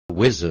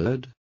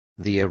Wizard,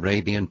 the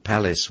Arabian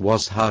palace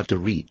was hard to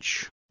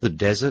reach, the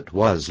desert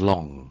was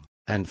long,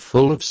 and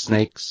full of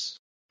snakes.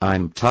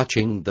 I'm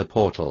touching the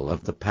portal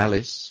of the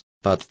palace,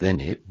 but then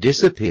it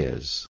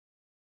disappears.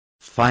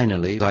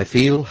 Finally I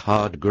feel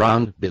hard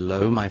ground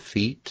below my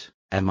feet.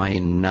 Am I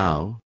in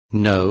now?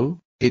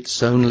 No,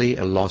 it's only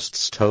a lost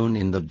stone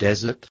in the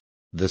desert.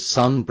 The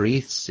sun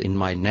breathes in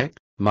my neck,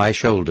 my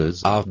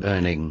shoulders are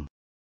burning.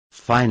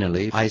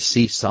 Finally I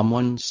see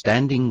someone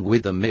standing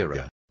with a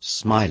mirror,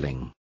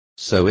 smiling.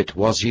 So it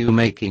was you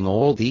making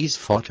all these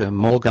Fata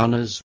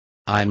Morganas?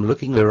 I'm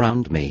looking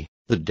around me,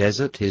 the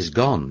desert is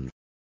gone.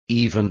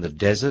 Even the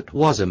desert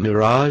was a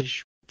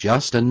mirage,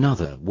 just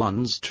another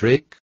one's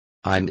trick.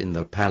 I'm in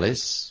the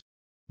palace.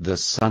 The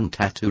sun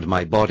tattooed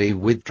my body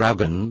with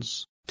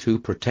dragons, to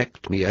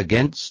protect me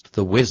against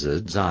the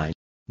wizard's eye.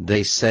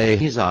 They say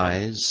his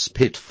eyes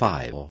spit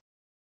fire.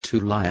 2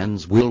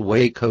 lions will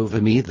wake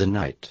over me the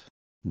night.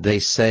 They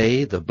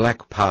say the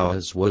black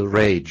powers will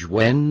rage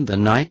when the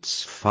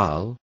nights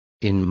fall.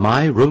 In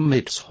my room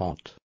it's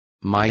hot.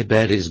 My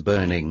bed is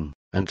burning,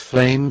 and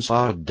flames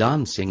are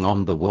dancing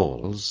on the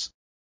walls.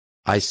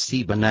 I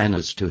see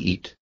bananas to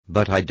eat,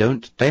 but I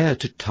don't dare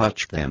to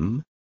touch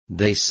them.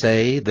 They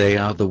say they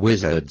are the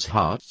wizard's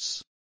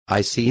hearts.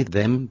 I see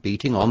them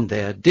beating on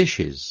their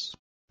dishes.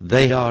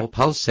 They are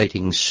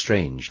pulsating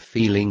strange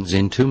feelings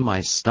into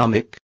my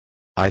stomach.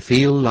 I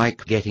feel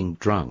like getting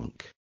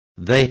drunk.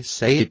 They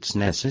say it's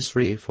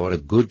necessary for a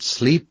good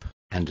sleep,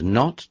 and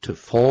not to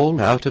fall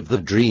out of the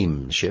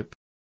dream ship.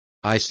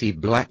 I see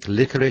black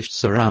licorice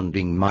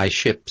surrounding my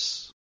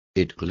ships.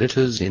 It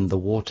glitters in the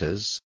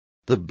waters.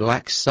 The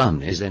black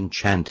sun is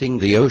enchanting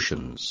the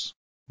oceans.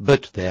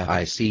 But there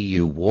I see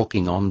you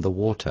walking on the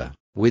water,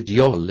 with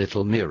your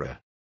little mirror.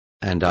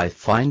 And I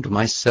find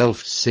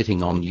myself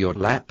sitting on your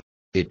lap.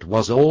 It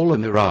was all a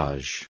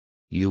mirage.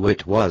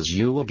 It was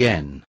you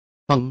again.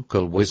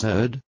 Uncle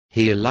Wizard,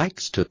 he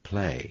likes to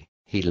play,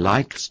 he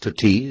likes to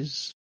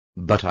tease.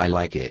 But I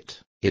like it,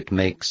 it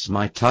makes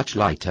my touch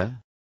lighter.